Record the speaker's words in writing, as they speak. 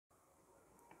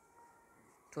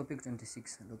Topic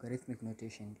 26, logarithmic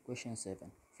notation, question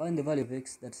 7. Find the value of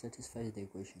x that satisfies the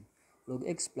equation. Log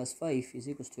x plus 5 is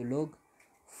equals to log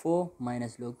 4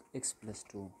 minus log x plus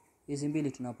 2. Hizi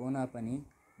mbili tunapoona hapa ni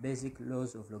basic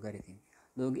laws of logarithm.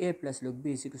 Log a plus log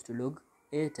b is equals to log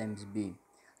a times b.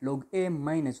 Log a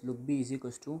minus log b is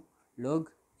equals to log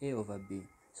a over b.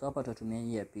 So hapa tutatumia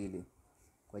hii ya pili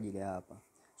kwa ajili ya hapa.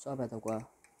 So hapa itakuwa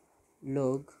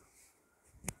log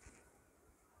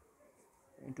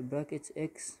into brackets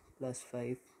x plus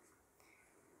 5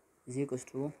 is equals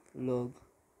to log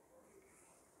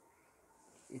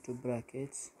into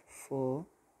brackets 4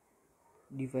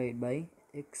 divided by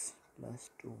x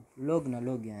plus 2. Log na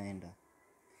log yaenda,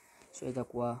 so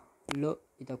itakuwa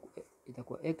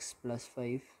x plus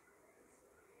 5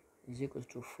 is equals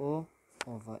to 4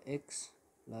 over x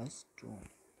plus 2.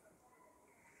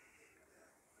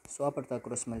 So hapa tuta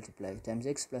cross multiply times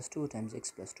x plus 2 times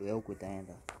x plus 2, ya huku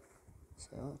itaenda.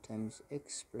 So times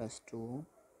x plus 2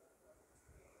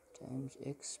 times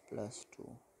x plus 2.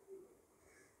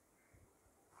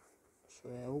 So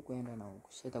ya huku enda na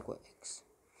huku. So itakuwa x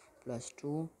plus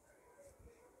 2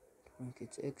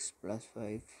 brackets x plus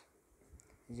 5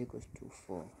 is equals to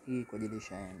 4. Hii kwa ajili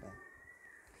ishaenda.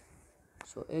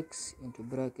 So x into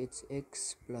brackets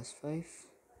x plus 5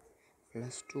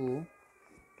 plus 2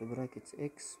 to brackets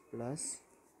x plus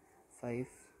 5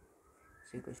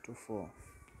 is equals to 4.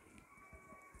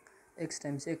 X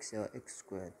times x is x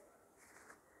squared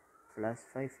plus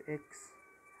 5x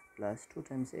plus 2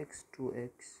 times x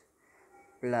 2x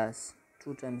plus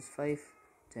 2 times 5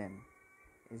 10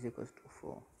 is equals to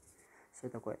 4. So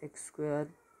itakuwa x squared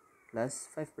plus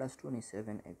 5 plus 2 ni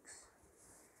 7x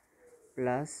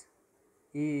plus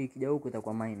hii ikija huku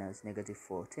itakuwa minus negative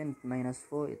 4. 10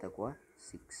 minus 4 itakuwa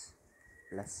 6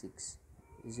 plus 6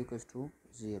 is equals to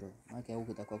 0. Maana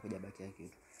huku itakuwa kuja baki ya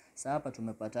kitu. Sasa hapa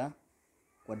tumepata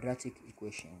quadratic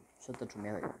equation. So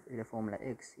tutatumia ile formula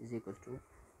x is equals to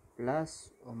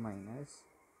plus or minus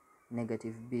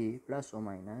negative b plus or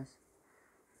minus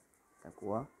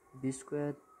itakuwa b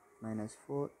squared minus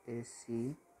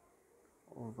 4ac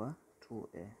over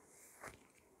 2a.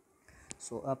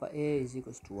 So hapa a is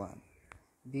equals to 1,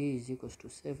 b is equals to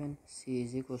 7, c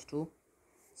is equals to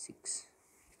 6.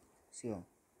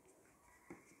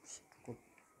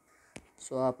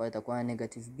 So hapa itakuwa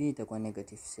negative b itakuwa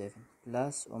negative 7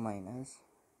 plus or minus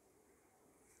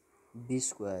b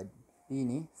squared, b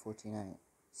ni 49,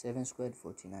 7 squared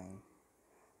 49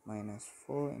 minus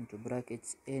 4 into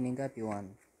brackets a ni ngapi 1,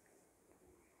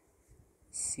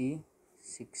 c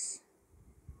 6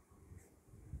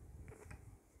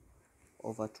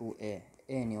 over 2a,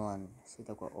 a ni 1, so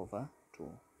itakuwa over 2.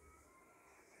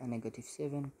 A negative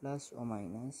 7 plus or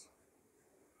minus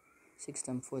 6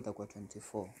 times 4 itakuwa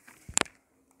 24.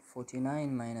 49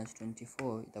 minus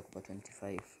 24 itakuwa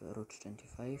 25, root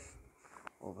 25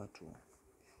 over 2.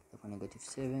 Itakuwa negative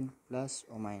 7 plus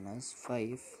or minus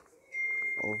 5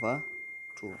 over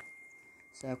 2.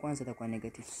 So ya kwanza itakuwa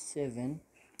negative 7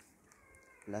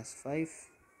 plus 5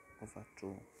 over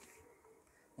 2.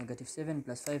 Negative 7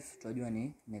 plus 5 tunajua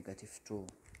ni negative 2.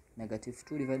 Negative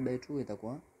 2 divided by 2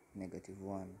 itakuwa negative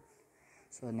 1.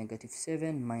 So negative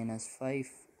 7 minus 5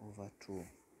 over 2.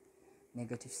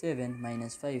 Negative 7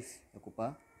 minus 5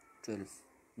 yakupa 12.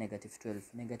 Negative 12.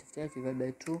 Negative 12 divided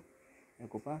by 2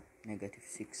 yakupa negative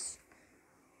 6.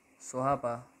 So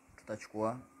hapa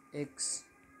tutachukua x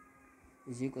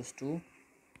is equals to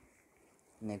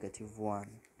negative 1.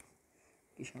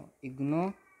 Kisha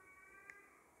ignore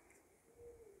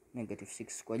negative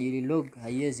 6 kwa ajili log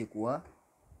haiwezi kuwa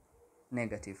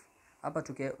negative. Hapa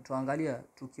tuangalia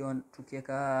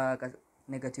tukiweka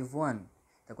negative 1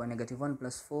 itakuwa negative 1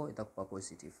 plus 4 itakupa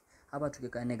positive. Hapa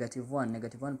tukiweka negative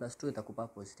 1 plus 2 itakupa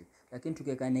positive. Lakini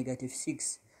tukiweka negative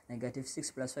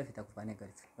 6 plus 5 itakupa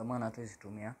negative. Kwa maana hatuwezi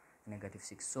tumia negative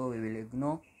 6. So we will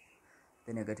ignore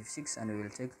the negative 6 and we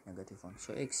will take negative 1.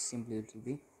 So x simply will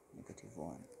be negative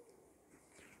 1.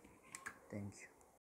 Thank you.